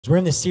We're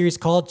in this series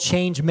called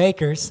Change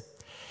Makers,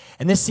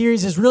 and this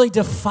series is really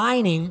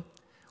defining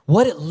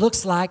what it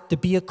looks like to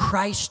be a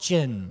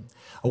Christian,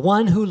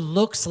 one who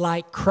looks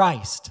like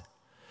Christ.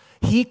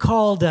 He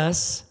called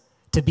us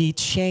to be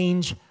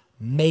change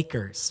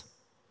makers,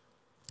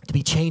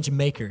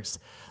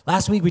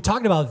 Last week we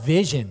talked about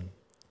vision,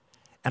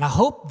 and I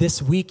hope this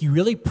week you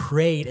really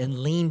prayed and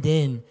leaned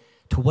in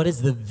to what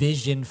is the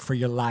vision for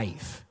your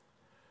life.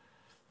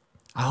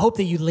 I hope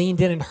that you leaned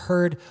in and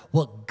heard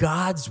what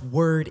God's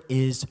word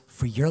is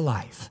for your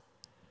life.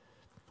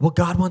 What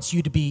God wants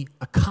you to be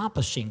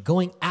accomplishing,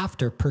 going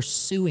after,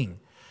 pursuing.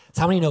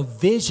 So how many know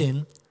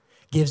vision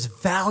gives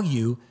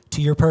value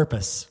to your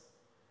purpose?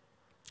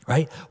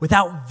 Right?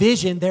 Without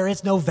vision, there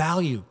is no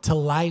value to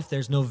life.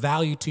 There's no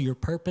value to your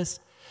purpose.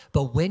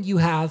 But when you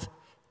have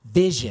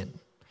vision,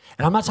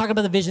 and I'm not talking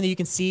about the vision that you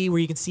can see, where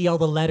you can see all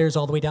the letters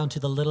all the way down to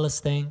the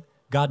littlest thing.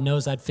 God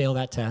knows I'd fail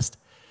that test.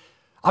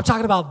 I'm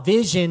talking about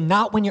vision,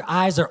 not when your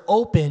eyes are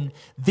open,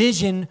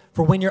 vision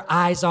for when your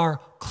eyes are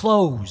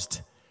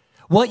closed.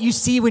 What you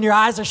see when your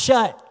eyes are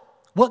shut,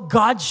 what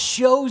God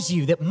shows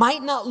you that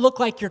might not look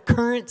like your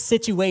current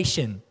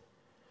situation.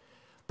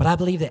 But I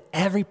believe that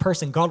every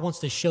person, God wants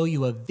to show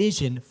you a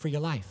vision for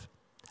your life,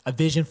 a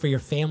vision for your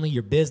family,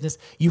 your business.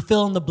 You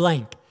fill in the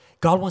blank.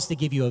 God wants to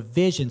give you a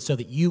vision so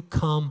that you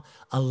come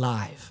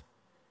alive.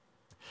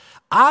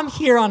 I'm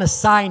here on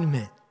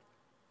assignment,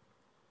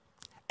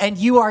 and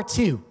you are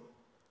too.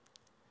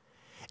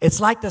 It's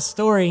like the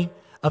story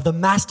of the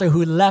master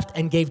who left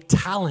and gave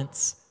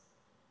talents.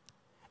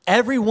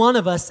 Every one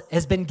of us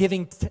has been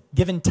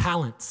given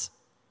talents.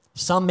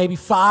 Some maybe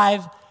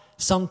 5,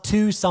 some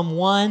 2, some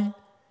 1.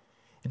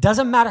 It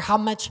doesn't matter how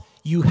much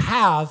you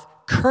have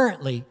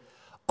currently.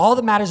 All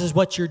that matters is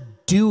what you're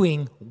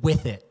doing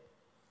with it.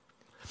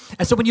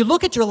 And so when you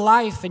look at your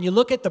life and you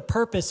look at the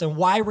purpose and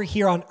why we're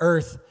here on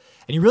earth,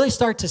 and you really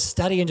start to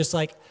study and just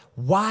like,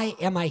 why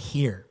am I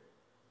here?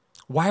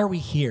 Why are we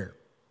here?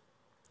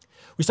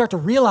 We start to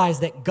realize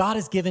that God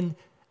has given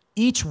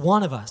each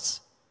one of us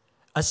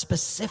a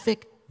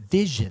specific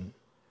vision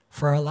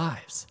for our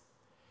lives.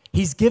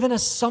 He's given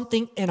us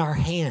something in our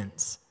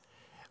hands.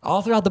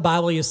 All throughout the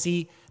Bible, you'll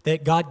see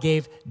that God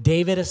gave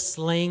David a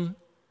sling.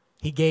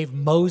 He gave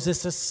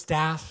Moses a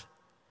staff,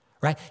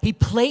 right? He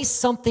placed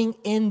something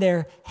in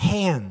their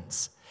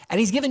hands, and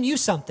he's given you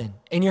something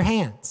in your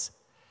hands.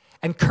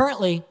 And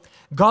currently,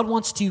 God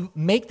wants to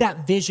make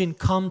that vision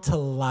come to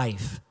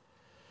life.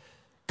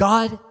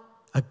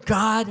 A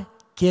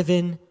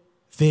God-given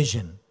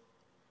vision.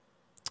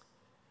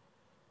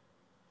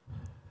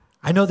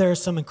 I know there are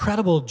some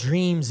incredible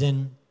dreams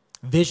and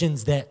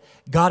visions that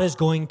God is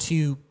going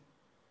to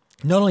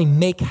not only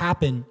make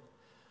happen,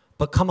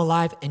 but come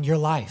alive in your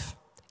life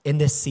in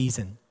this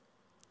season.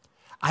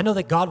 I know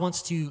that God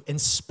wants to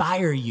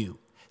inspire you.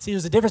 See,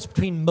 there's a difference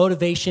between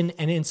motivation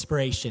and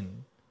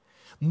inspiration.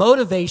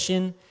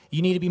 Motivation,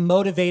 you need to be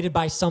motivated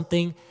by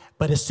something,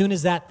 but as soon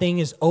as that thing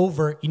is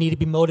over, you need to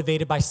be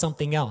motivated by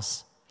something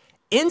else.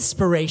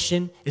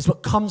 Inspiration is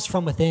what comes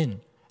from within. And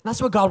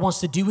that's what God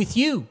wants to do with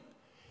you.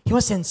 He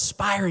wants to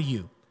inspire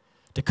you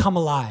to come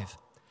alive,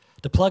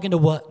 to plug into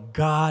what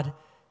God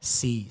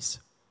sees.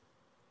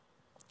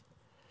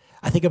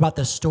 I think about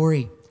the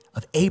story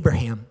of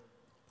Abraham.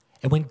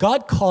 And when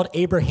God called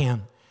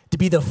Abraham to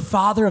be the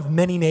father of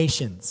many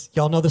nations,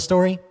 y'all know the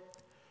story?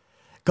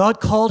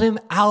 God called him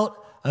out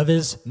of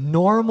his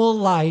normal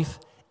life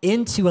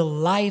into a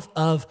life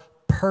of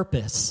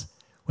purpose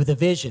with a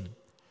vision.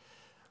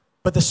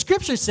 But the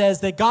scripture says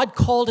that God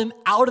called him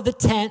out of the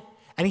tent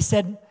and he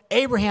said,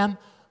 Abraham,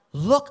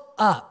 look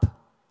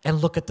up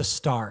and look at the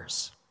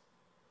stars.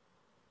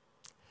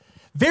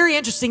 Very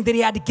interesting that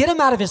he had to get him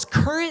out of his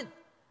current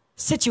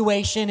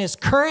situation, his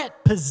current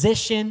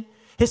position,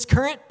 his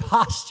current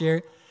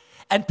posture,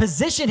 and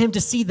position him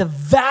to see the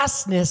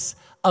vastness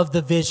of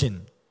the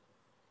vision.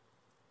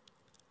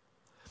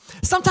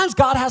 Sometimes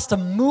God has to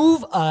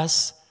move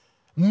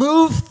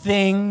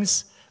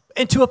things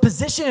into a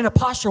position and a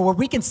posture where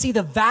we can see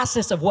the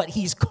vastness of what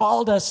he's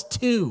called us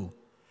to.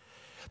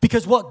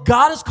 Because what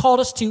God has called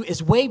us to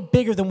is way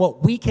bigger than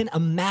what we can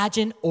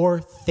imagine or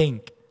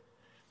think.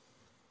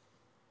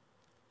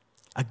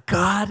 A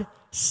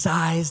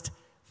God-sized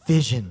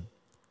vision.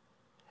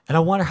 And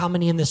I wonder how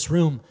many in this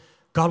room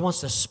God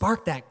wants to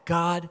spark that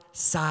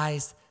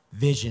God-sized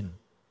vision.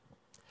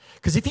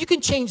 Because if you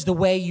can change the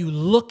way you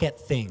look at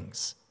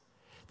things,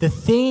 the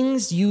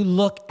things you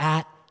look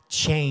at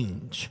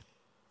change.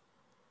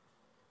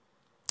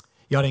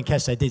 Y'all didn't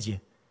catch that, did you?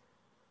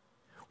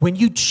 When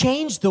you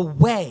change the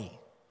way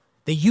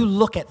that you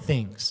look at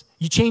things,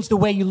 you change the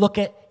way you look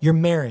at your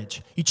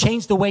marriage, you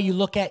change the way you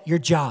look at your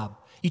job,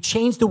 you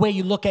change the way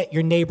you look at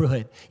your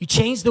neighborhood, you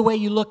change the way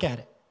you look at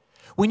it.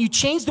 When you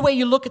change the way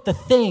you look at the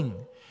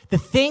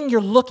thing you're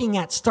looking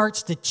at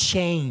starts to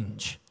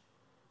change.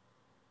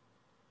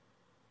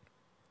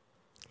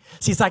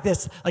 See, it's like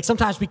this. Like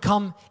sometimes we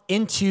come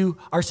into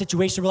our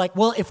situation, we're like,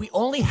 well, if we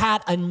only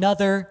had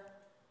another,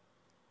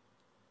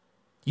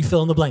 you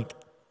fill in the blank.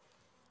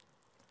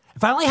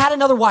 If I only had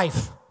another wife,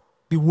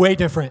 it'd be way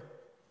different.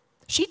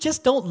 she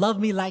just don't love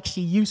me like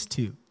she used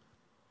to.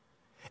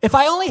 If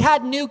I only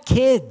had new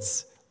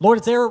kids, Lord,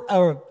 is there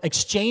an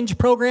exchange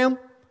program?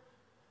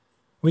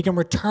 We can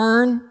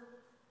return,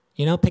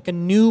 pick a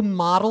new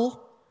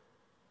model.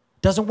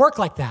 Doesn't work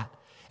like that.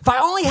 If I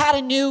only had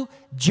a new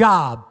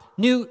job,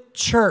 new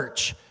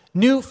church,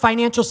 new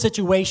financial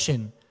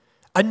situation,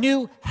 a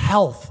new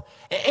health,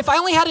 if I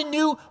only had a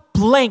new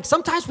blank.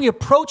 Sometimes we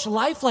approach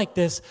life like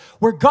this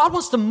where God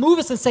wants to move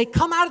us and say,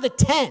 come out of the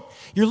tent.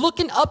 You're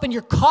looking up and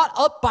you're caught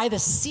up by the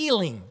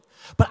ceiling.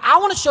 But I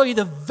want to show you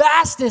the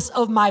vastness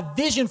of my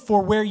vision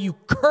for where you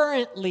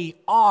currently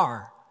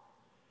are.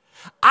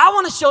 I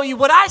want to show you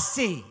what I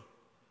see.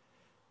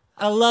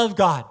 I love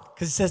God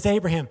because he says to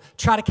Abraham,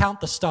 try to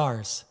count the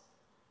stars.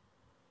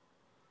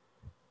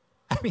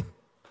 I mean,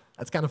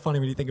 that's kind of funny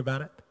when you think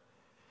about it.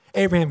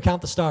 Abraham,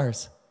 count the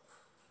stars.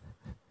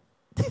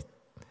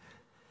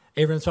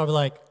 Abraham's probably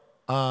like,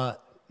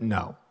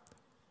 no,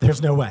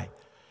 there's no way.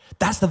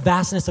 That's the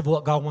vastness of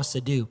what God wants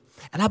to do.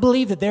 And I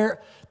believe that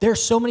there are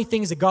so many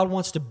things that God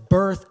wants to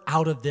birth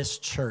out of this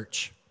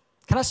church.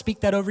 Can I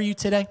speak that over you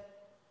today?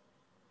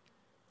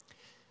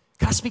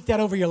 Can I speak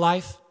that over your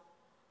life,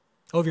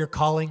 over your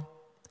calling?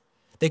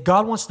 That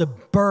God wants to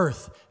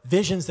birth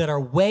visions that are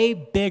way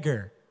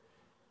bigger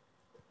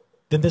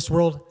than this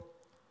world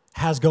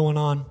has going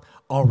on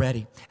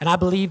already. And I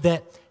believe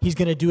that he's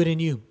going to do it in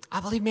you. I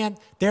believe, man,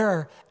 there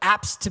are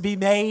apps to be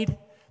made.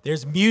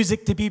 There's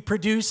music to be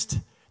produced.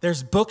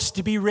 There's books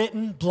to be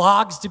written,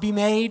 blogs to be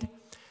made.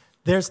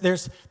 There's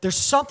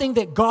something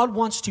that God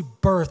wants to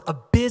birth, a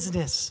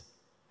business,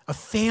 a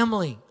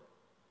family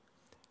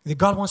that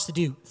God wants to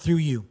do through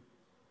you.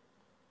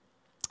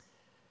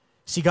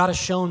 See, God has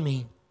shown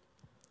me,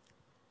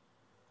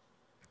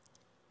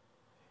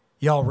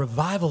 y'all,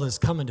 revival is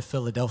coming to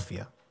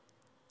Philadelphia.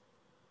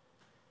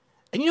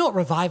 And you know what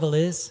revival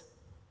is?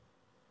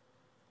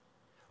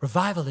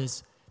 Revival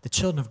is the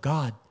children of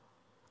God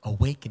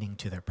awakening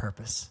to their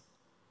purpose.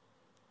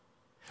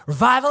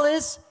 Revival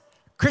is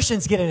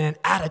Christians getting an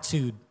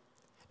attitude,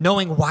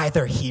 knowing why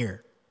they're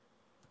here.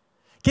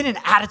 Getting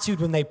an attitude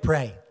when they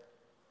pray.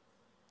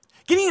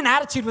 Getting an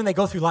attitude when they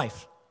go through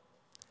life.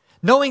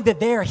 Knowing that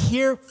they are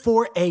here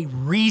for a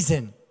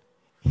reason.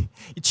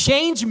 A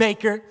change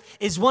maker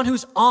is one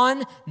who's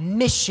on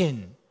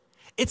mission.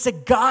 It's a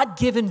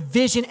God-given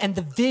vision, and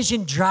the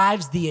vision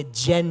drives the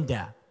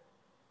agenda.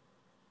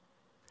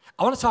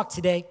 I want to talk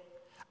today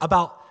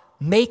about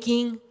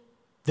making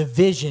the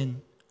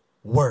vision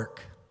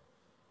work.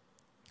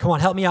 Come on,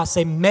 help me out.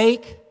 Say,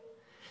 make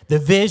the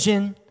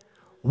vision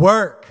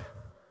work.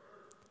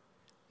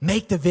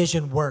 Make the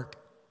vision work.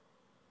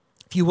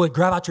 If you would,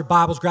 grab out your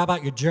Bibles, grab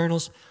out your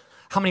journals.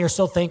 How many are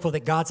so thankful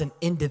that God's an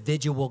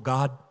individual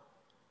God?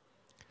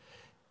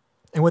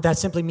 And what that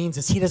simply means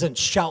is he doesn't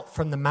shout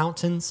from the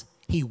mountains.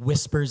 He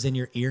whispers in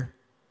your ear.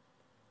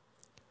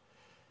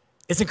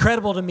 It's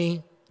incredible to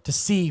me to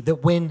see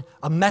that when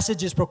a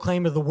message is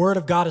proclaimed or the word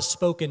of God is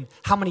spoken,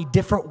 how many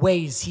different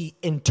ways he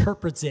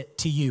interprets it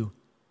to you.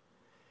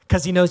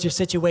 Because he knows your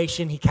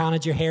situation. He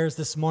counted your hairs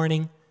this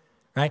morning,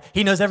 right?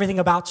 He knows everything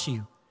about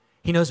you.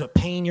 He knows what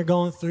pain you're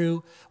going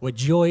through, what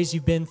joys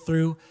you've been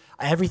through,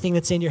 everything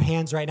that's in your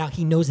hands right now.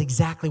 He knows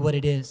exactly what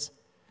it is.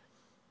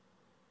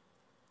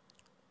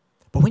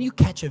 But when you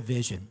catch a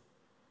vision,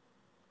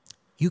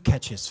 you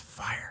catch his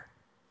fire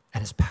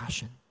and his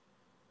passion.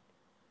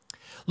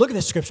 Look at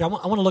this scripture. I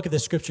want to look at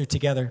this scripture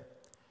together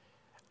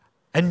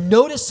and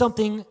notice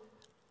something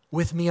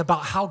with me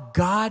about how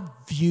God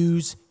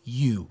views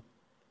you.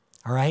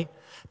 All right?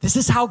 This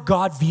is how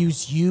God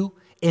views you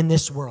in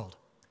this world.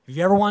 If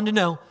you ever wanted to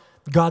know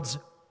God's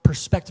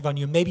perspective on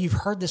you, maybe you've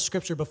heard this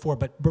scripture before,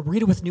 but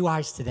read it with new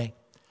eyes today.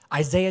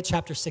 Isaiah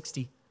chapter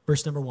 60,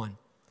 verse number 1.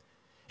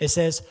 It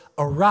says,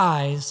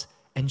 arise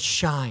and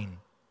shine.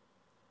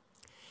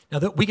 Now,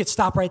 we could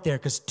stop right there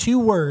because two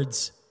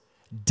words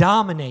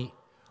dominate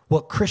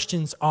what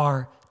Christians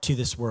are to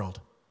this world.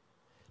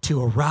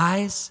 To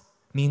arise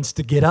means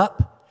to get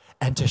up,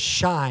 and to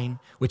shine,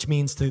 which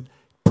means to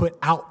put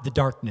out the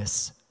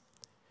darkness.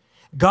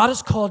 God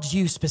has called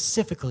you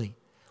specifically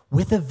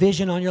with a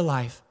vision on your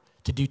life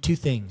to do two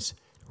things: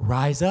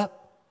 rise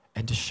up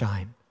and to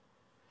shine.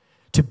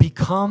 To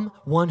become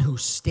one who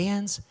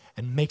stands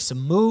and makes a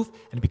move,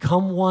 and to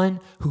become one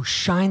who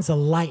shines a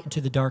light into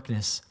the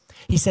darkness.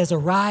 He says,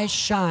 arise,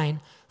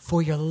 shine,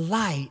 for your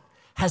light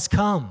has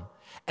come,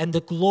 and the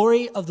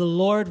glory of the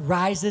Lord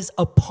rises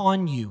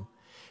upon you.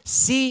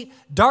 See,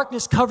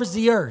 darkness covers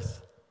the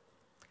earth,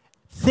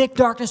 thick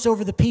darkness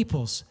over the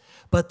peoples,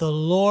 but the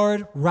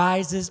Lord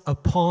rises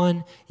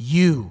upon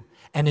you,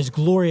 and his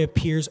glory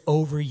appears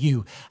over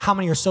you. How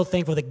many are so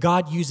thankful that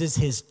God uses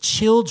his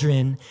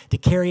children to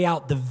carry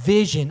out the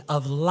vision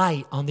of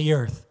light on the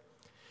earth?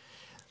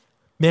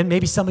 Man,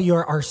 maybe some of you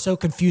are so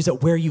confused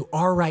at where you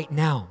are right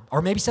now,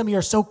 or maybe some of you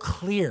are so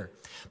clear.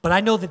 But I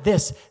know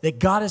that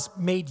God has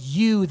made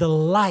you the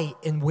light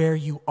in where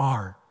you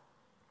are.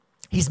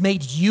 He's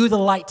made you the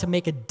light to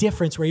make a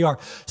difference where you are.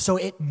 So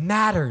it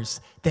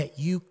matters that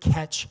you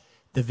catch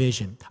the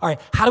vision. All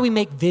right, how do we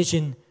make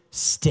vision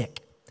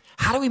stick?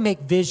 How do we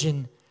make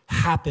vision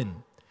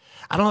happen.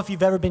 I don't know if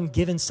you've ever been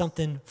given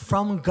something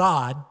from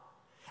God,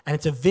 and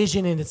it's a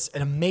vision, and it's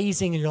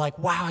amazing, and you're like,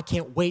 wow, I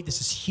can't wait.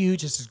 This is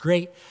huge. This is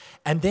great.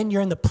 And then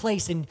you're in the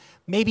place, and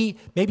maybe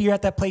you're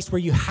at that place where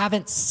you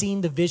haven't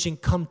seen the vision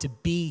come to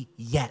be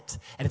yet,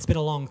 and it's been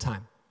a long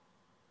time.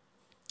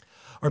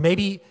 Or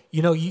maybe,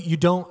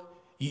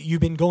 you've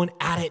been going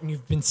at it, and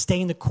you've been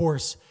staying the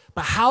course.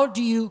 But how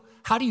do you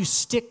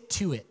stick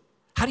to it?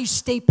 How do you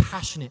stay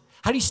passionate?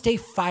 How do you stay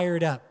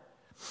fired up?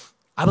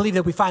 I believe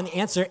that we find the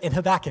answer in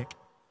Habakkuk.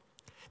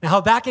 Now,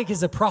 Habakkuk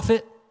is a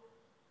prophet.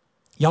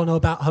 Y'all know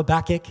about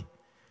Habakkuk?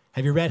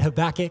 Have you read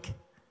Habakkuk?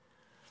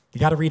 You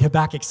got to read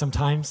Habakkuk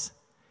sometimes.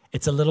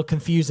 It's a little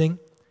confusing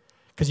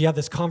because you have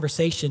this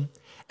conversation.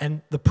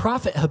 And the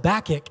prophet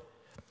Habakkuk,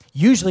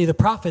 usually the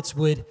prophets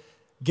would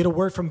get a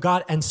word from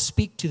God and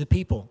speak to the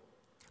people.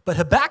 But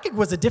Habakkuk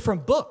was a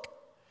different book.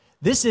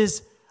 This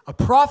is a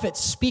prophet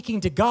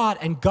speaking to God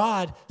and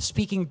God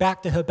speaking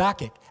back to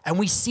Habakkuk. And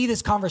we see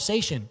this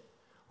conversation.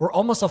 We're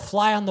almost a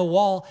fly on the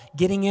wall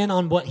getting in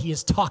on what he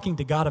is talking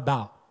to God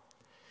about.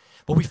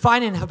 But we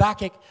find in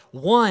Habakkuk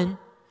 1,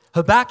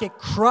 Habakkuk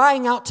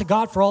crying out to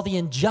God for all the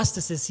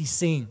injustices he's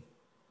seeing.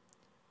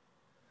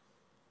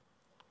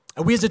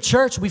 And we as a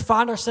church, we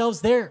find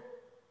ourselves there.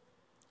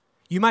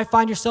 You might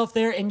find yourself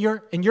there in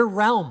your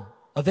realm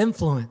of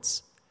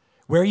influence,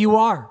 where you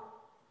are.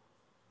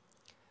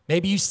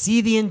 Maybe you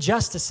see the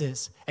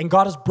injustices and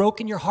God has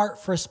broken your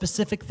heart for a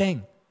specific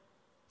thing.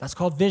 That's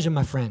called vision,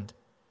 my friend.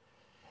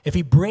 If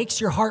he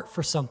breaks your heart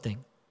for something,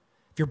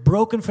 if you're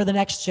broken for the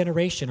next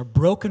generation, or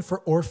broken for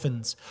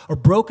orphans, or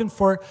broken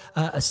for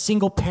a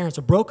single parents,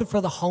 or broken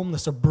for the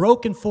homeless, or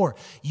broken for,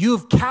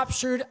 you've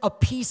captured a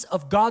piece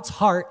of God's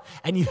heart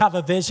and you have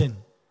a vision.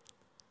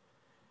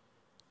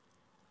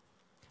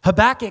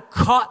 Habakkuk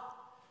caught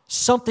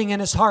something in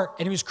his heart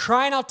and he was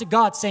crying out to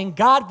God saying,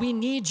 God, we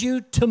need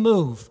you to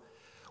move.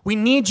 We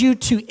need you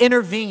to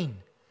intervene.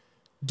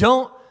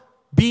 Don't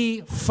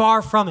be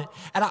far from it.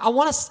 And I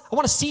want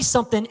to see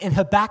something in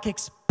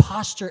Habakkuk's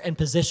posture and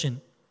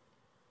position,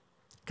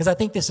 because I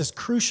think this is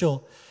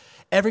crucial.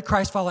 Every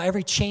Christ follower,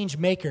 every change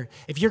maker,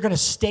 if you're going to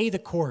stay the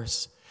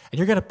course and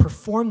you're going to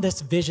perform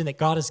this vision that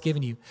God has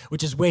given you,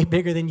 which is way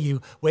bigger than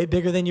you, way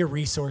bigger than your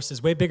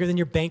resources, way bigger than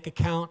your bank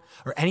account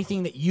or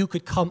anything that you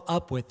could come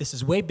up with. This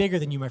is way bigger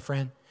than you, my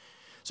friend.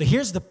 So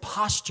here's the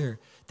posture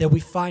that we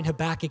find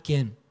Habakkuk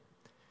in.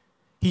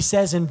 He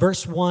says in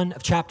verse 1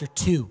 of chapter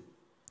 2,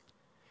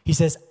 he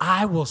says,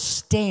 I will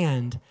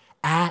stand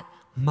at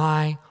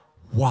my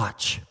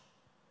watch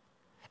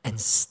and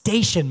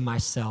station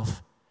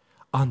myself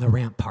on the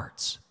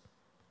ramparts.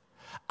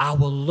 I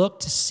will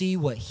look to see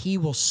what he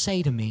will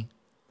say to me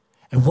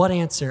and what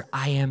answer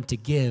I am to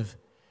give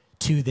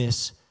to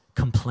this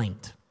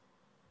complaint.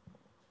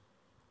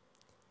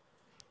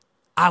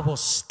 I will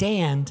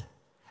stand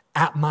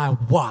at my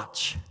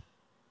watch.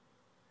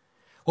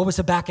 What was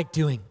Habakkuk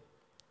doing?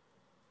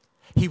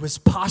 He was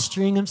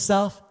posturing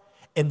himself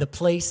in the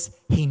place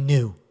he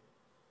knew.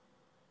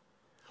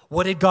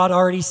 What did God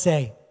already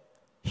say?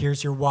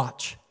 Here's your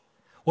watch.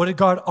 What had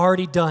God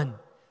already done?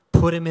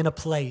 Put him in a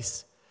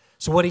place.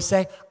 So what did he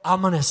say? I'm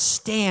going to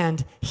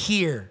stand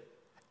here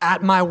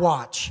at my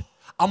watch.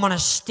 I'm going to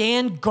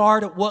stand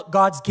guard at what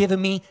God's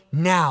given me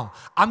now.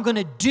 I'm going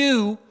to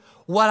do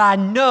what I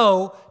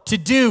know to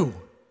do.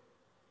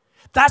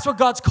 That's what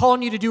God's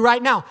calling you to do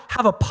right now.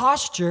 Have a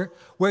posture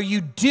where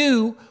you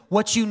do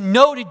what you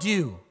know to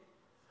do.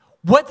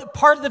 What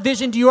part of the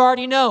vision do you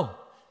already know?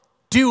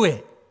 Do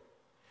it.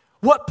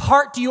 What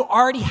part do you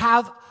already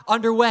have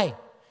underway?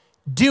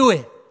 Do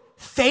it.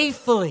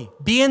 Faithfully.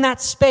 Be in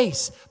that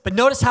space. But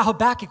notice how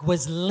Habakkuk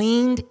was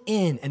leaned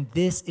in. And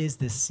this is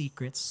the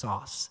secret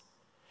sauce.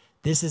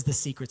 This is the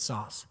secret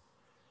sauce.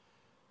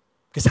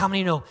 Because how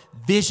many know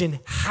vision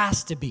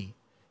has to be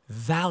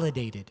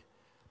validated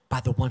by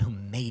the one who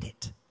made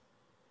it?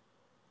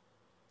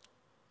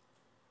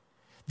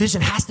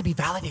 Vision has to be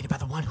validated by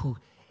the one who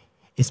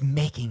is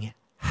making it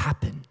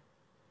happen,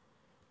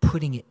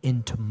 putting it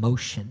into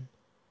motion.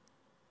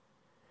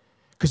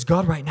 Because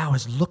God right now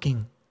is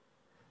looking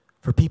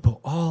for people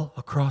all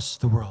across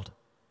the world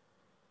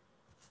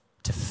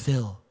to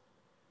fill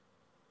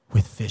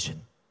with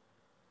vision.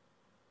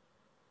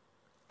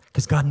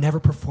 Because God never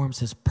performs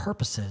his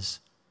purposes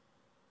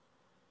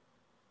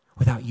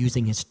without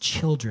using his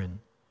children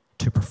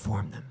to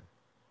perform them.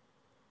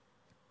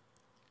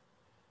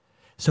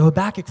 So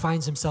Habakkuk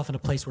finds himself in a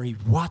place where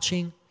he's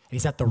watching, and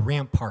he's at the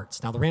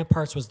ramparts. Now, the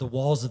ramparts was the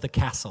walls of the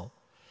castle.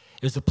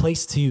 It was the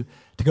place to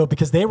go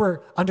because they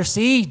were under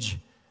siege.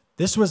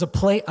 This was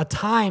a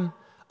time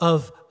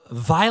of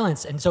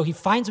violence. And so he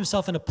finds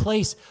himself in a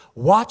place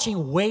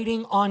watching,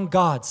 waiting on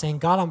God, saying,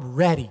 God, I'm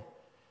ready.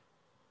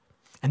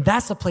 And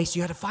that's the place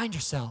you have to find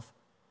yourself.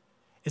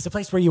 It's the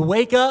place where you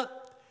wake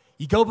up,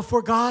 you go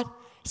before God,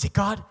 you say,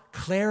 God,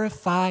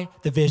 clarify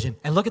the vision.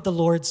 And look at the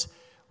Lord's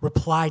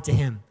reply to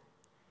him.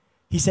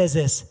 He says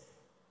this,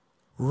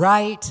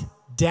 write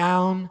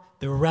down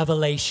the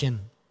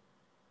revelation.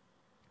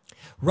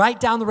 Write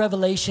down the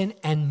revelation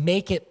and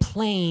make it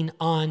plain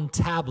on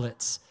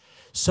tablets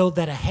so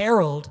that a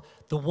herald,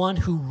 the one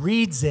who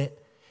reads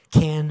it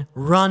can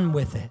run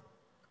with it.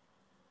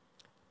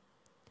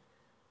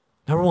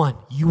 Number one,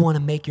 you want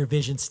to make your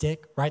vision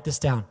stick? Write this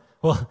down.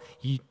 Well,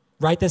 you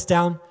write this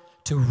down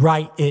to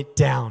write it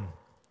down.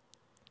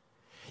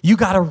 You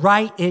got to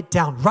write it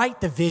down. Write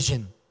the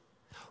vision.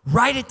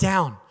 Write it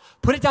down.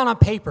 Put it down on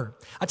paper.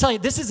 I tell you,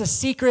 this is a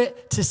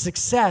secret to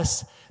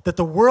success that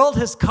the world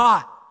has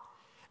caught.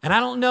 And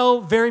I don't know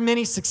very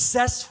many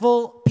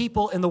successful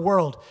people in the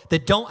world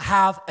that don't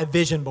have a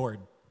vision board,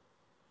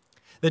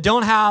 that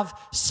don't have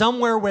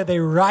somewhere where they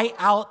write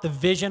out the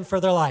vision for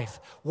their life,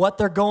 what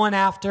they're going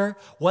after,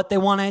 what they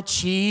want to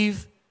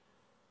achieve.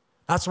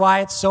 That's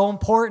why it's so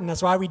important.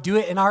 That's why we do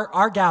it in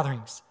our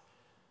gatherings.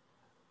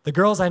 The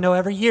girls I know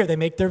every year, they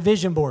make their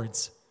vision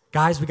boards.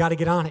 Guys, we got to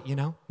get on it,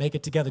 make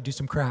it together, do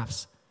some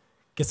crafts,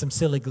 get some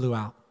silly glue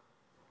out.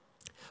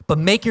 But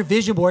make your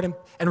vision board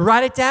and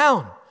write it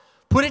down.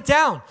 Put it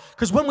down.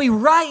 Because when we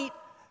write,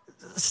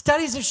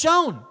 studies have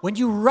shown, when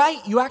you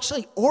write, you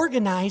actually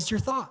organize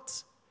your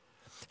thoughts.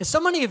 And so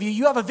many of you,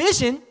 you have a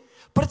vision,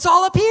 but it's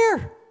all up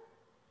here.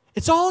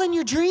 It's all in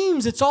your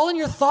dreams. It's all in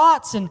your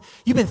thoughts. And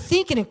you've been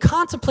thinking and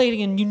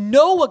contemplating, and you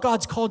know what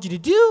God's called you to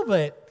do,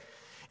 but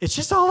it's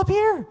just all up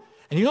here.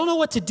 And you don't know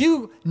what to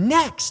do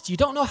next. You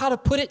don't know how to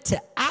put it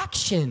to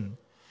action.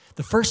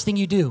 The first thing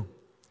you do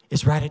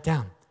is write it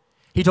down.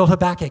 He told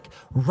Habakkuk,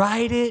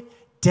 write it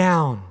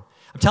down.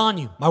 I'm telling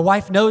you, my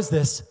wife knows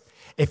this.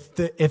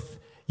 If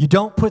you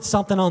don't put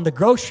something on the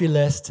grocery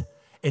list,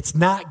 it's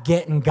not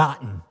getting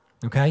gotten,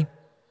 okay?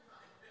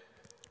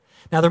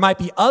 Now, there might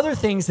be other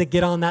things that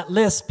get on that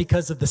list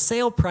because of the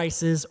sale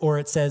prices, or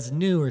it says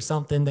new or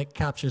something that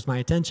captures my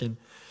attention.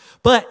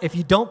 But if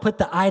you don't put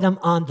the item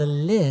on the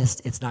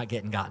list, it's not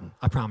getting gotten.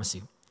 I promise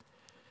you.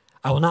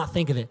 I will not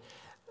think of it.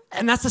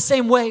 And that's the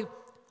same way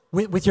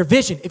with your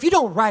vision. If you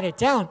don't write it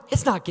down,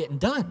 it's not getting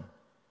done.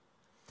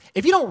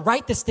 If you don't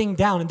write this thing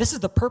down, and this is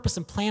the purpose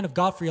and plan of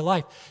God for your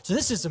life, so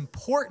this is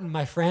important,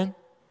 my friend.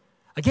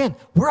 Again,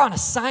 we're on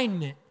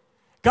assignment.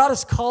 God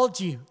has called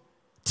you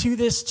to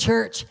this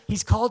church.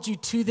 He's called you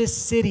to this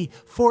city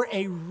for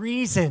a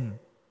reason.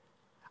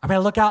 I mean, I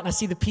look out and I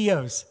see the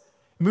POs.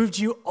 Moved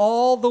you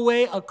all the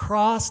way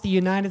across the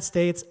United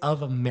States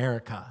of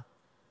America.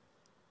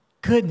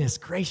 Goodness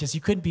gracious,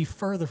 you couldn't be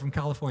further from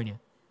California.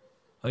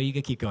 Oh, you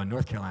could keep going.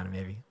 North Carolina,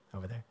 maybe,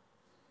 over there.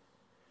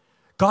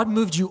 God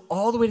moved you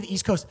all the way to the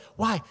East Coast.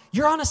 Why?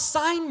 You're on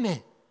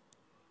assignment.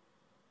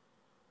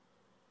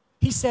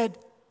 He said,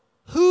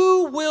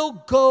 who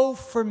will go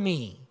for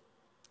me?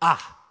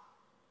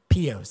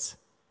 POs.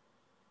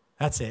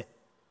 That's it.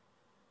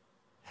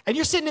 And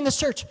you're sitting in this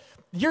church.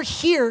 You're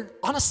here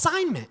on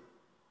assignment.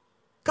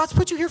 God's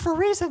put you here for a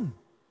reason.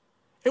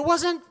 It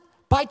wasn't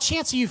by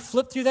chance you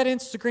flipped through that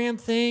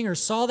Instagram thing or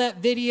saw that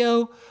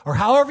video or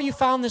however you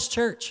found this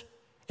church.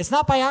 It's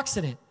not by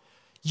accident.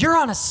 You're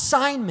on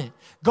assignment.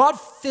 God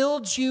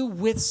filled you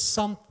with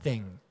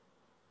something.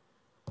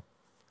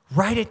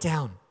 Write it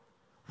down.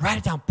 Write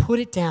it down. Put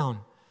it down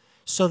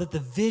so that the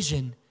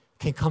vision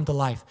can come to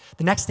life.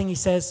 The next thing he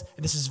says,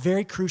 and this is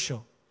very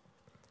crucial,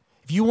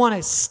 if you want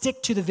to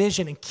stick to the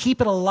vision and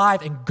keep it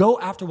alive and go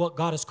after what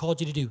God has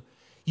called you to do,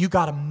 you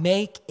got to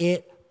make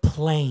it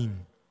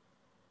plain.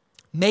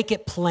 Make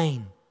it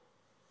plain.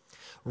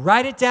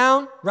 Write it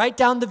down. Write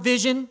down the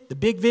vision, the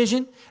big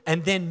vision,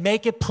 and then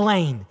make it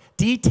plain.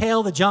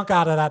 Detail the junk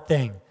out of that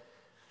thing.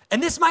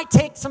 And this might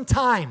take some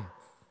time.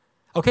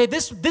 Okay,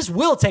 this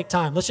will take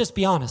time. Let's just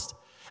be honest.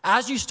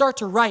 As you start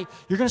to write,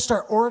 you're going to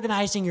start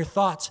organizing your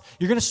thoughts.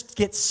 You're going to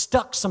get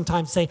stuck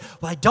sometimes saying,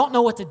 well, I don't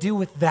know what to do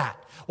with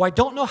that. Well, I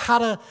don't know how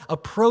to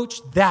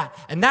approach that.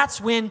 And that's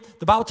when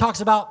the Bible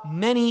talks about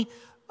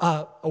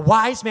a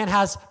wise man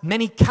has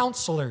many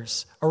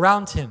counselors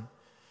around him.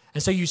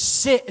 And so you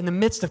sit in the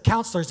midst of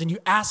counselors and you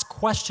ask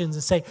questions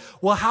and say,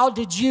 well, how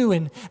did you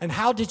and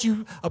how did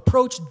you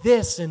approach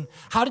this and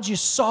how did you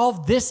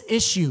solve this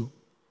issue?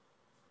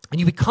 And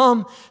you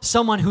become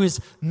someone who is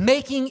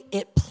making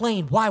it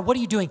plain. Why? What are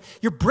you doing?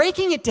 You're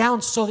breaking it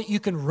down so that you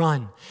can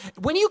run.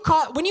 When you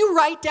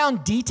write down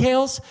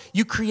details,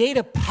 you create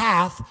a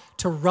path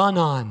to run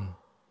on.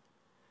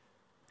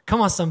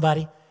 Come on,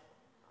 somebody.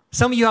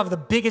 Some of you have the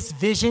biggest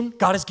vision.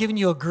 God has given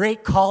you a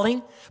great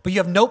calling, but you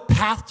have no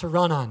path to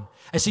run on.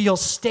 And so you'll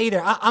stay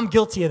there. I'm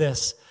guilty of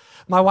this.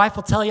 My wife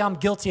will tell you I'm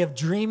guilty of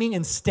dreaming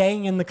and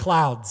staying in the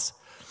clouds.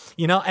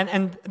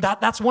 And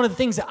that's one of the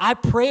things that I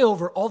pray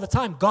over all the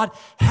time. God,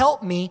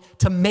 help me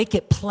to make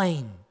it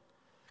plain.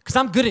 Because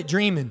I'm good at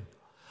dreaming.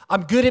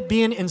 I'm good at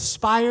being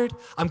inspired.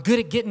 I'm good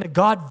at getting a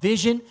God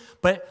vision.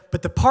 But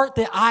the part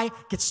that I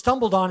get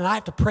stumbled on and I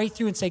have to pray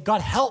through and say,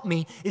 God, help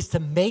me, is to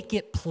make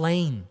it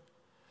plain.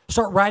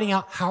 Start writing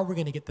out how we're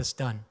going to get this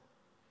done.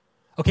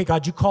 Okay,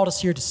 God, you called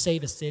us here to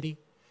save a city.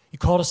 You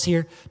called us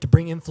here to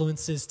bring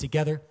influences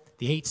together,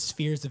 the 8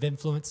 spheres of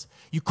influence.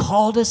 You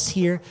called us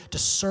here to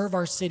serve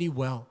our city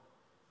well,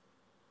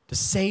 to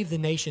save the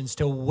nations,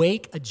 to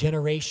awake a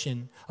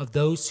generation of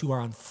those who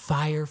are on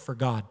fire for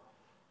God.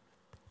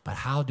 But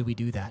how do we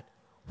do that?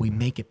 We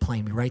make it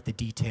plain. We write the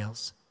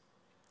details.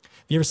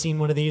 Have you ever seen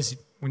one of these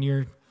when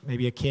you're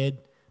maybe a kid?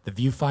 the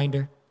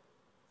viewfinder,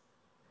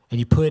 and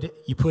you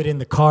put in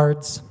the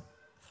cards.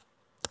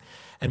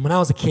 And when I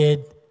was a kid,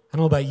 I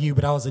don't know about you,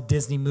 but I was a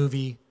Disney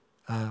movie.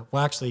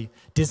 Well, actually,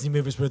 Disney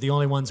movies were the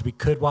only ones we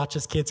could watch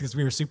as kids because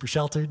we were super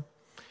sheltered.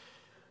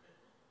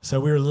 So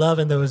we were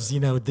loving those,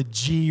 the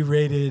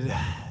G-rated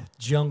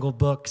Jungle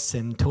Books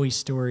and Toy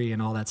Story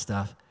and all that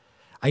stuff.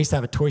 I used to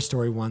have a Toy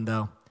Story one,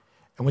 though.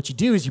 And what you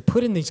do is you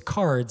put in these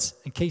cards,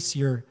 in case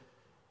you're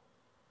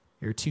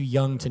too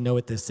young to know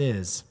what this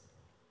is.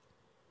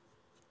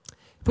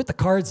 You put the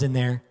cards in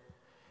there,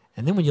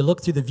 and then when you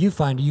look through the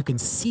viewfinder, you can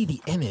see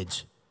the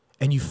image,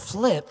 and you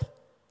flip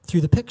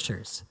through the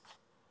pictures.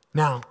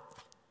 Now,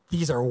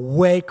 these are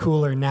way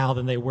cooler now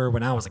than they were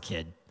when I was a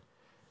kid.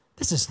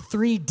 This is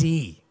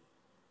 3D.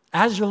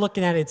 As you're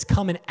looking at it, it's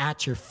coming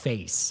at your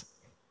face.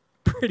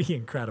 Pretty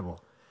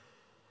incredible.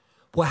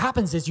 What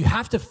happens is you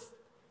have to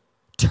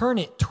turn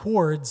it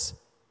towards,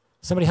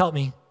 somebody help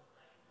me,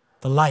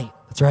 the light.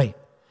 That's right.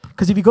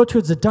 Because if you go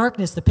towards the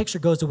darkness, the picture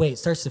goes away. It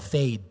starts to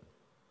fade.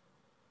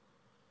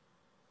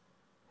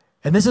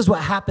 And this is what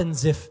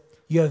happens if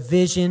you have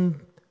vision,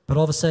 but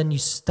all of a sudden you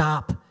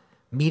stop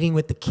meeting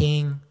with the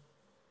king.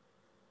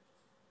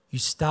 You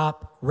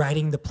stop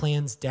writing the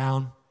plans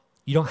down.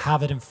 You don't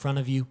have it in front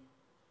of you.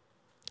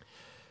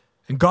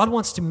 And God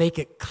wants to make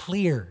it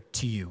clear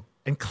to you.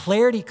 And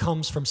clarity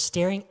comes from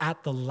staring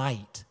at the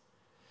light.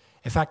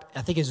 In fact,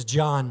 I think it's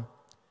John.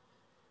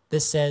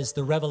 This says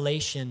the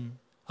revelation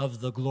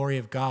of the glory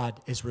of God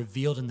is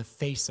revealed in the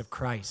face of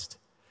Christ.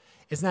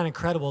 Isn't that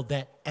incredible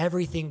that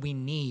everything we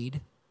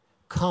need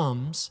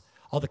comes,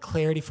 all the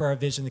clarity for our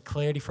vision, the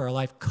clarity for our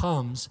life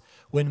comes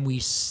when we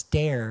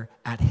stare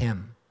at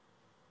him.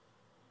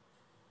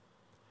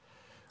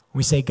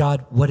 We say,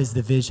 God, what is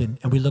the vision?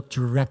 And we look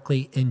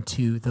directly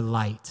into the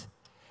light.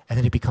 And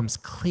then it becomes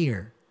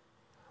clear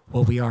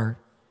what we are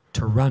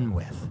to run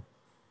with.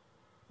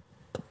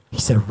 He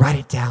said, write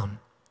it down.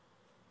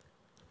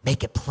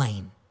 Make it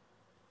plain.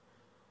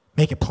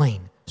 Make it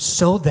plain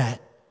so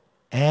that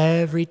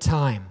every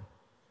time,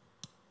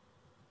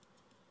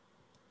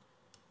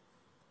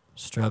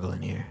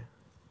 struggling here,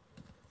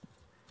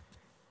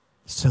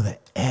 so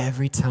that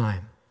every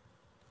time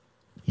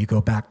you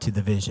go back to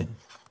the vision,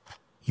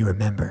 you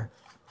remember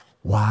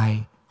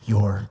why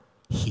you're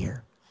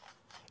here.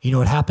 You know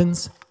what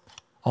happens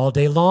all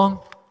day long?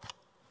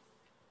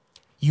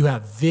 You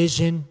have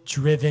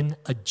vision-driven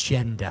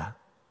agenda.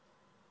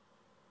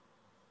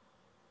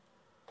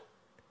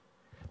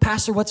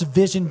 Pastor, what's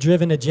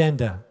vision-driven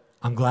agenda?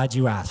 I'm glad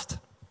you asked.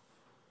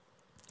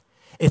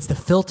 It's the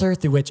filter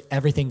through which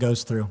everything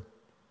goes through.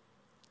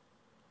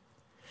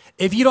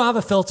 If you don't have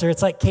a filter,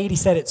 it's like Katie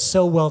said it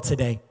so well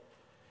today.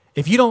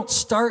 If you don't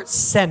start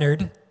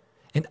centered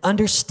and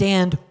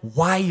understand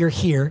why you're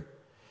here,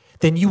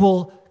 then you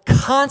will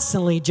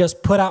constantly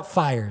just put out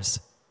fires.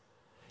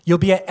 You'll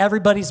be at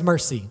everybody's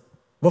mercy.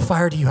 What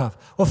fire do you have?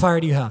 What fire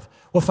do you have?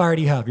 What fire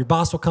do you have? Your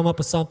boss will come up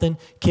with something.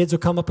 Kids will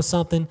come up with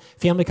something.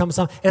 Family comes with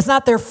something. It's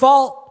not their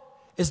fault.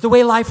 It's the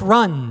way life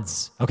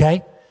runs,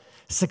 okay?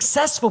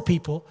 Successful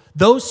people,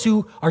 those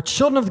who are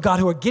children of God,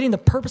 who are getting the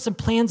purpose and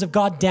plans of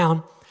God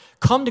down,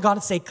 come to God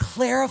and say,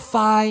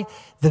 clarify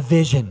the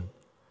vision.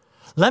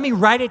 Let me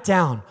write it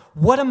down.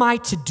 What am I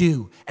to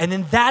do? And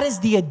then that is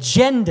the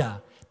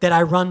agenda that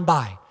I run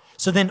by.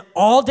 So then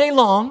all day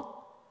long,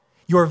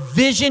 your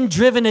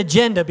vision-driven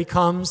agenda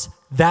becomes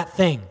that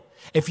thing.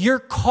 If your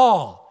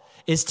call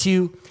is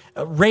to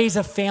raise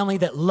a family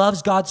that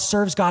loves God,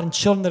 serves God, and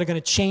children that are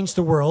going to change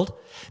the world,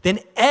 then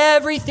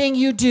everything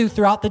you do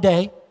throughout the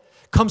day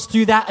comes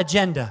through that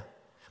agenda.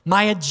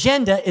 My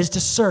agenda is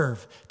to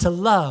serve, to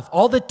love.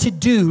 All the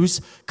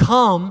to-dos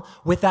come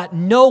with that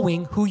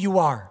knowing who you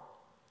are.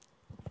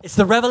 It's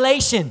the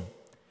revelation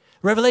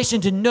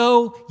to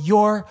know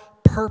your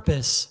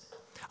purpose.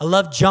 I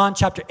love John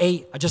chapter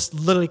 8. I just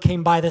literally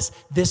came by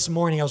this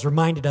morning. I was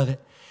reminded of it.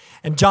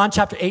 And John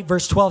chapter 8,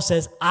 verse 12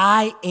 says,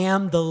 I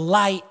am the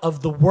light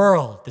of the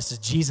world. This is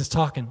Jesus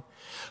talking.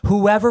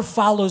 Whoever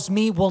follows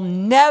me will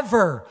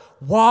never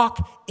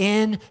walk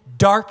in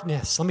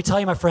darkness. Let me tell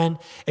you, my friend,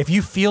 if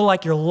you feel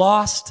like you're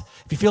lost,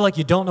 if you feel like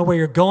you don't know where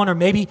you're going, or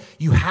maybe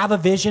you have a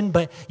vision,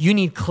 but you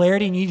need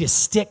clarity and you need to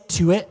stick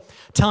to it,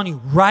 I'm telling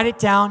you, write it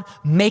down,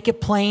 make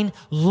it plain,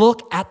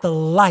 look at the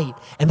light,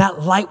 and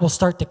that light will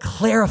start to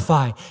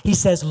clarify. He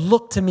says,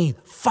 look to me,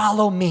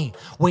 follow me.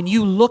 When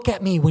you look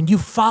at me, when you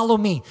follow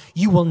me,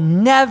 you will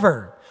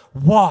never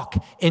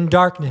walk in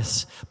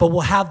darkness, but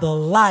will have the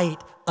light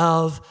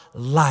of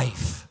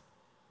life.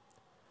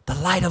 The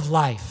light of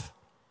life.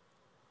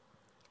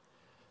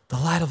 The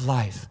light of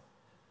life.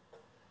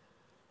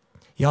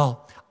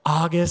 Y'all,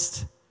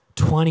 August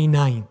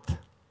 29th.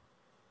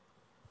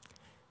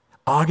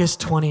 August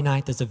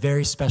 29th is a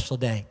very special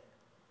day.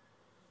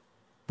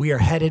 We are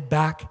headed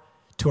back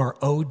to our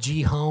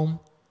OG home,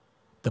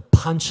 the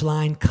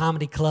Punchline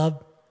Comedy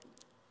Club,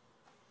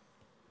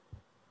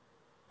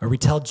 where we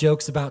tell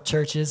jokes about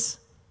churches.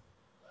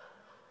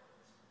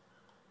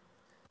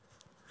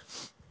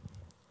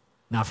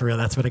 Now, for real,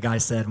 that's what a guy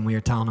said when we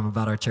were telling him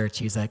about our church.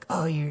 He's like,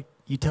 oh, you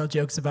tell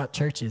jokes about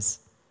churches.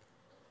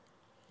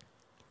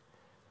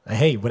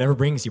 Hey, whatever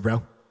brings you,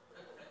 bro.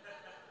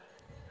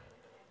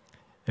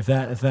 If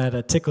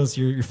that tickles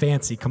your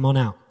fancy, come on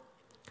out.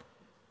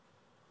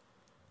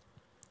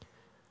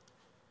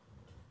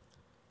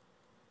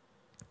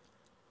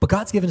 But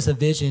God's given us a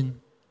vision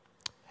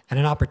and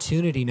an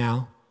opportunity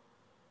now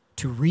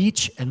to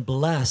reach and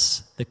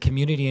bless the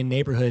community and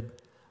neighborhood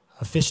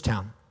of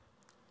Fishtown.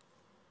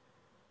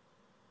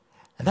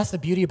 And that's the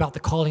beauty about the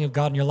calling of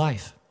God in your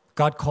life.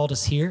 God called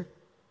us here,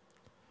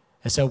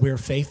 and so we were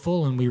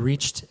faithful and we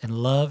reached and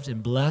loved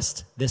and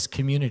blessed this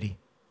community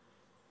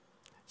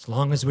as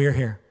long as we're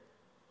here.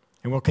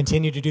 And we'll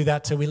continue to do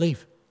that till we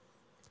leave.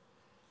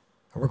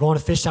 And we're going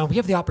to Fishtown. We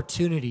have the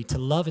opportunity to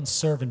love and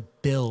serve and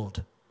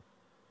build.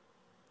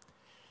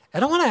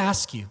 And I want to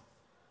ask you,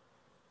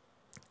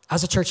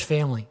 as a church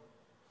family,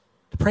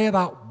 to pray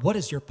about what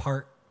is your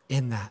part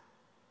in that.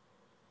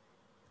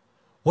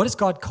 What has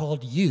God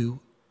called you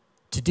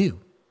to do?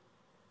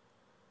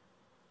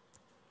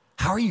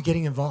 How are you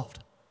getting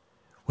involved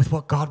with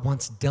what God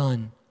wants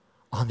done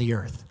on the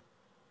earth?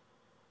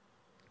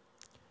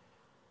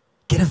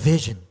 Get a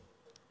vision.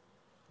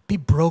 Be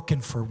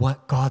broken for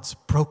what God's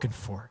broken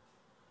for.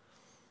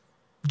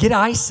 Get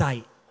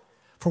eyesight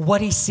for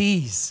what he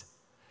sees.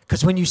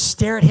 Because when you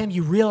stare at him,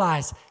 you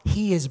realize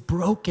he is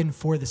broken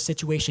for the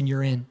situation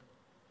you're in.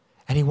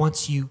 And he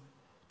wants you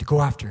to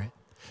go after it.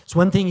 It's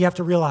one thing you have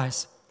to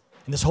realize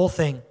in this whole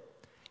thing.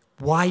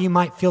 Why you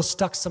might feel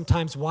stuck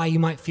sometimes. Why you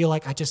might feel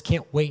like, I just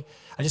can't wait.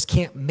 I just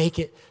can't make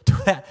it to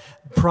that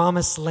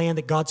promised land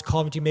that God's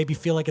called me to. Maybe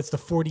feel like it's the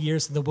 40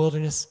 years in the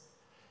wilderness.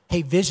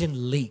 Hey,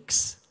 vision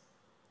leaks.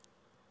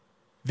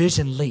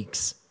 Vision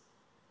leaks.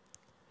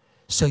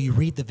 So you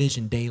read the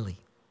vision daily.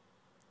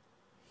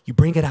 You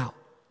bring it out.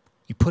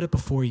 You put it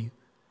before you,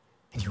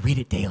 and you read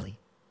it daily.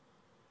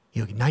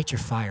 You ignite your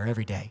fire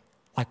every day.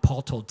 Like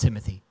Paul told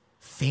Timothy,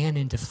 fan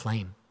into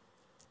flame.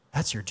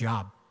 That's your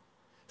job.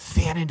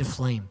 Fan into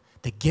flame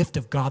the gift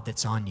of God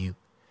that's on you,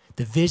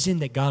 the vision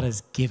that God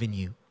has given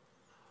you.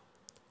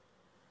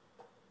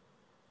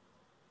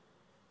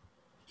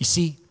 You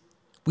see,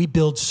 we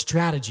build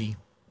strategy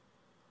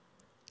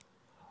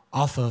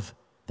off of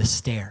the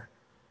stare.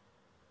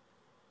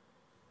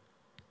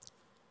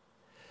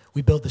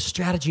 We build the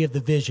strategy of the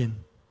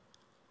vision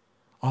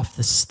off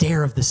the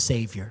stare of the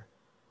Savior.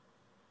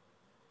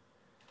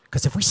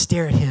 Because if we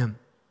stare at him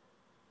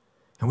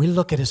and we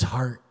look at his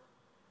heart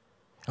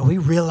and we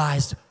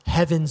realize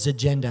heaven's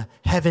agenda,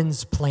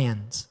 heaven's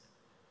plans,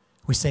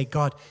 we say,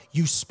 God,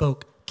 you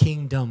spoke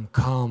kingdom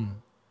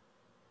come.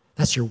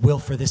 That's your will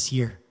for this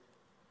year.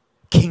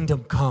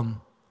 Kingdom come.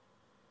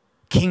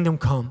 Kingdom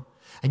come.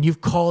 And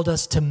you've called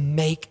us to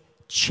make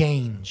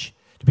change,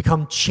 to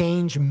become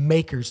change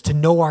makers, to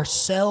know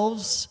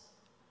ourselves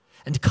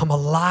and to come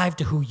alive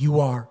to who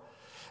you are.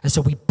 And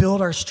so we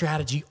build our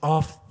strategy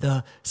off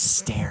the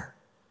stare.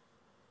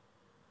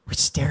 We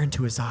stare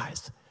into his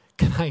eyes.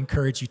 Can I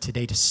encourage you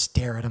today to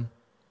stare at him?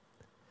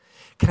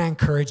 Can I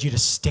encourage you to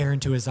stare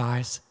into his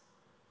eyes?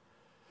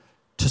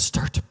 To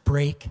start to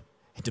break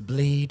and to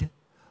bleed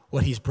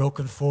what he's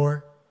broken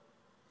for?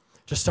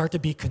 To start to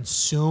be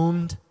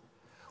consumed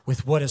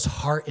with what his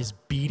heart is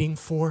beating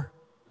for?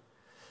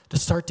 To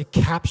start to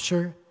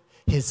capture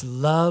his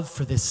love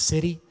for this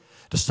city?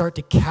 To start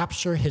to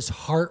capture his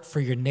heart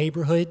for your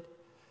neighborhood,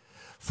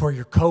 for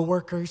your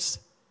coworkers,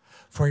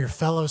 for your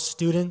fellow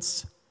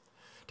students?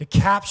 To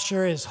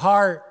capture his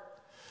heart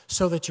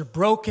so that you're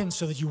broken,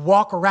 so that you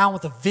walk around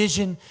with a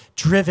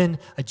vision-driven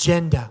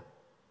agenda.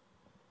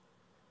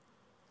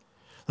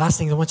 Last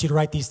thing, I want you to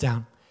write these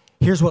down.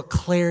 Here's what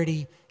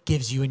clarity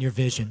gives you in your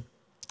vision.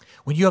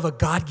 When you have a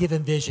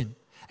God-given vision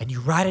and you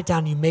write it down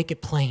and you make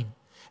it plain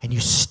and you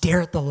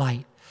stare at the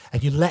light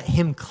and you let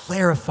him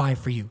clarify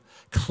for you,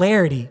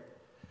 clarity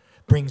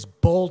brings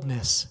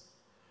boldness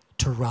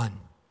to run.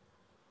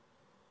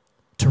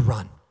 To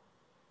run.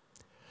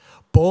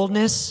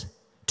 Boldness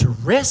to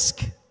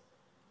risk,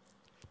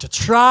 to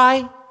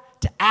try,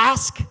 to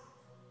ask,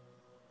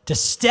 to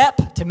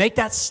step, to make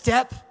that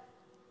step.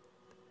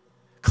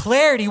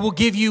 Clarity will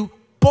give you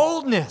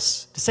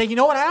boldness to say, you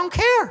know what, I don't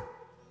care.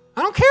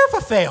 I don't care if I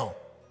fail.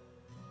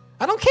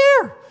 I don't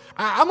care.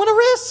 I'm going to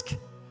risk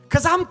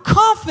because I'm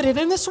confident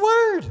in this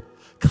word.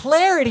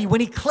 Clarity,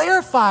 when he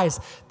clarifies,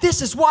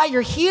 this is why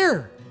you're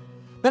here.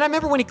 Man, I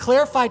remember when he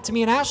clarified to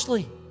me and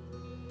Ashlee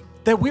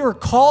that we were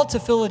called to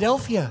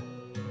Philadelphia.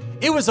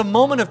 It was a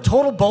moment of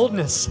total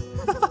boldness.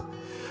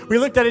 We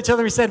looked at each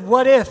other and we said,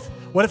 what if?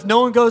 What if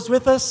no one goes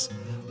with us?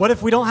 What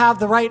if we don't have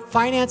the right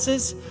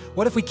finances?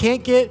 What if we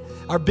can't get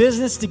our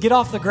business to get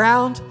off the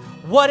ground?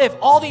 What if?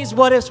 All these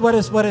what ifs.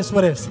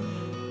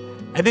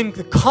 And then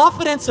the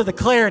confidence of the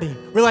clarity,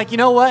 we're like, you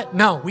know what?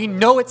 No, we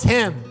know it's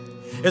him.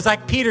 It was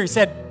like Peter, he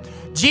said,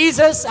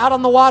 Jesus out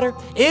on the water,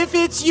 if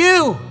it's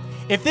you,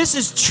 if this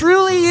is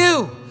truly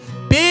you,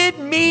 bid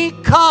me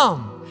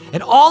come.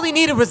 And all he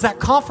needed was that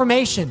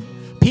confirmation.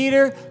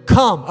 Peter,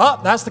 come. Oh,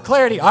 that's the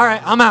clarity. All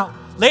right, I'm out.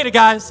 Later,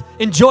 guys.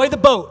 Enjoy the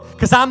boat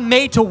because I'm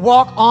made to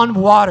walk on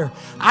water.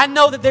 I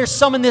know that there's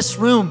some in this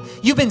room.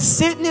 You've been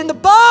sitting in the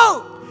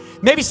boat.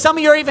 Maybe some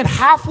of you are even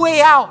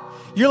halfway out.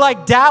 You're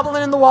like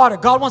dabbling in the water.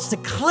 God wants to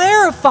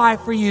clarify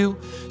for you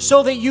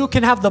so that you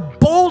can have the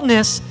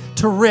boldness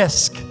to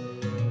risk.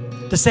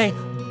 To say,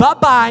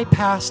 bye-bye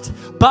past,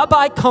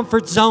 bye-bye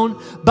comfort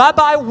zone,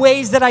 bye-bye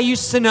ways that I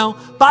used to know,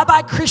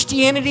 bye-bye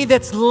Christianity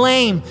that's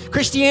lame,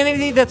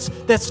 Christianity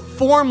that's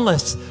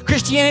formless,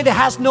 Christianity that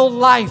has no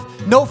life,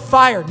 no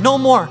fire, no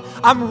more.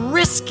 I'm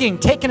risking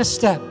taking a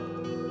step.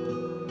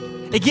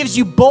 It gives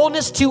you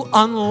boldness to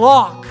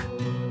unlock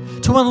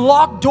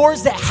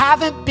doors that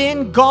haven't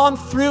been gone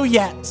through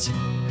yet.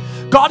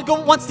 God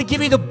wants to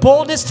give you the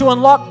boldness to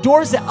unlock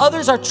doors that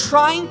others are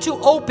trying to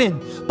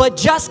open, but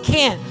just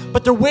can't.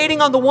 But they're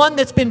waiting on the one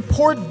that's been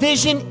poured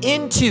vision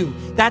into.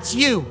 That's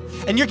you.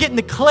 And you're getting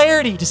the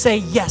clarity to say,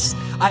 yes,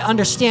 I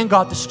understand,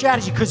 God, the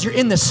strategy, because you're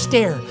in the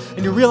stare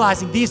and you're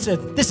realizing this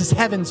is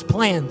heaven's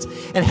plans.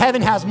 And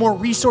heaven has more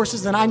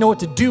resources than I know what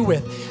to do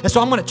with. And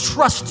so I'm going to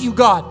trust you,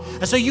 God.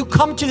 And so you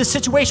come to the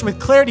situation with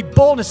clarity,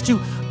 boldness to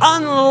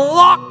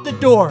unlock the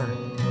door.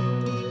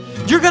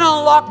 You're going to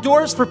unlock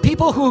doors for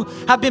people who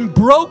have been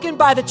broken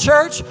by the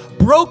church,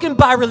 broken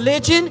by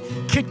religion,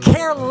 could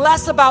care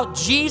less about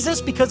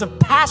Jesus because of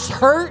past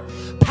hurt,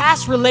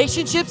 past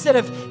relationships that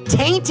have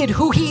tainted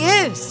who he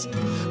is.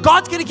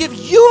 God's going to give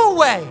you a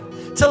way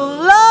to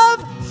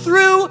love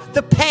through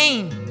the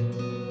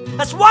pain.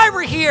 That's why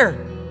we're here.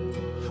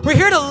 We're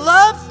here to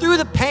love through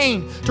the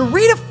pain, to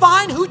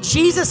redefine who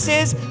Jesus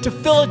is to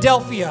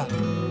Philadelphia.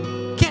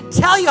 Can't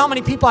tell you how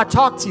many people I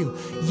talk to.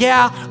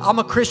 Yeah, I'm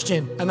a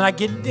Christian. And then I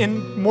get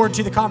in more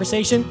into the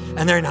conversation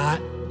and they're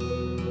not.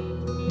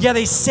 Yeah,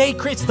 they say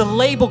it's the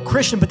label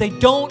Christian, but they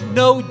don't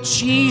know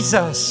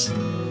Jesus.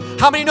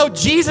 How many know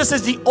Jesus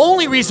is the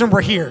only reason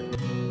we're here?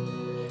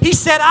 He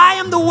said, I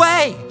am the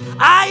way.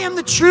 I am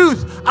the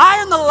truth. I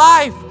am the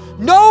life.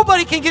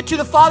 Nobody can get to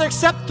the Father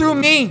except through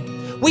me.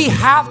 We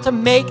have to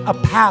make a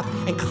path,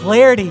 and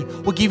clarity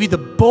will give you the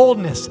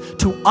boldness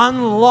to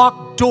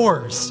unlock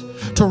doors,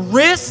 to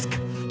risk,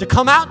 to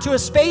come out to a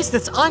space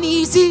that's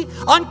uneasy,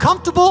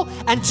 uncomfortable,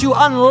 and to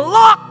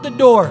unlock the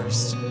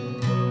doors.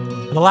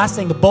 And the last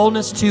thing, the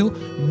boldness to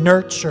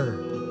nurture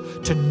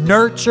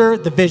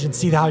the vision.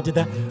 See how I did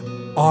that?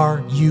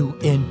 Are you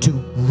in to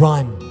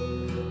run,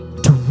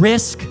 to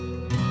risk,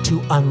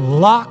 to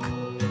unlock,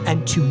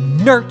 and to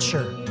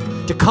nurture,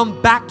 to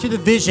come back to the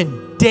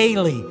vision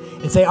daily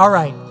and say, all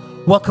right,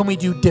 what can we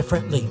do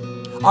differently?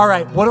 All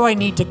right, what do I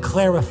need to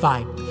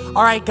clarify?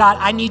 All right, God,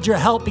 I need your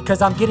help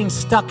because I'm getting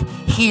stuck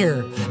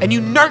here. And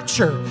you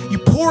nurture, you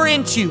pour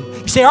into,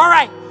 you say, all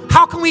right,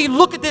 how can we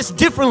look at this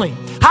differently?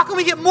 How can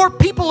we get more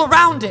people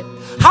around it?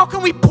 How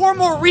can we pour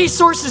more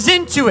resources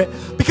into it?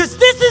 Because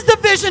this is the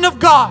vision of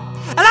God.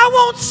 And I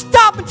won't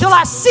stop until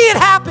I see it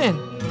happen.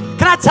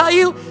 Can I tell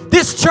you,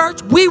 this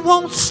church, we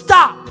won't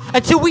stop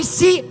until we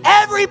see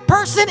every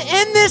person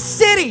in this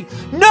city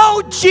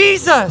know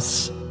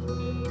Jesus.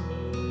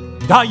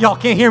 Y'all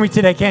can't hear me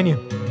today, can you?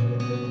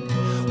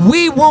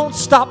 We won't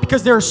stop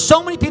because there are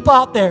so many people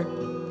out there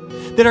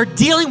that are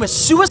dealing with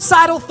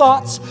suicidal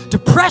thoughts,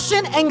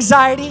 depression,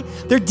 anxiety.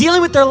 They're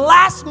dealing with their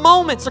last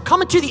moments. They're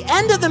coming to the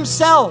end of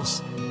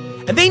themselves.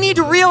 And they need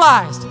to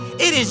realize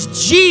it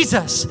is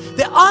Jesus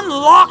that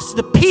unlocks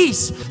the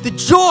peace, the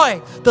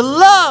joy, the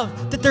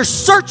love that they're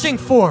searching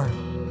for.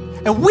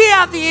 And we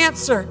have the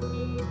answer.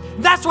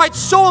 And that's why it's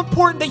so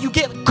important that you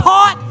get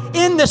caught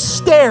in the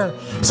stare.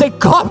 Say,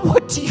 God,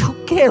 what do you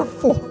care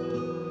for?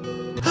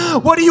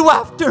 What are you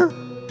after?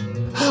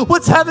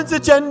 What's heaven's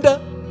agenda?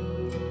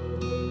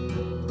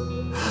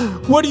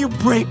 What do you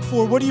break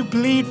for? What do you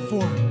bleed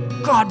for?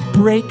 God,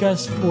 break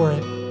us for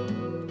it.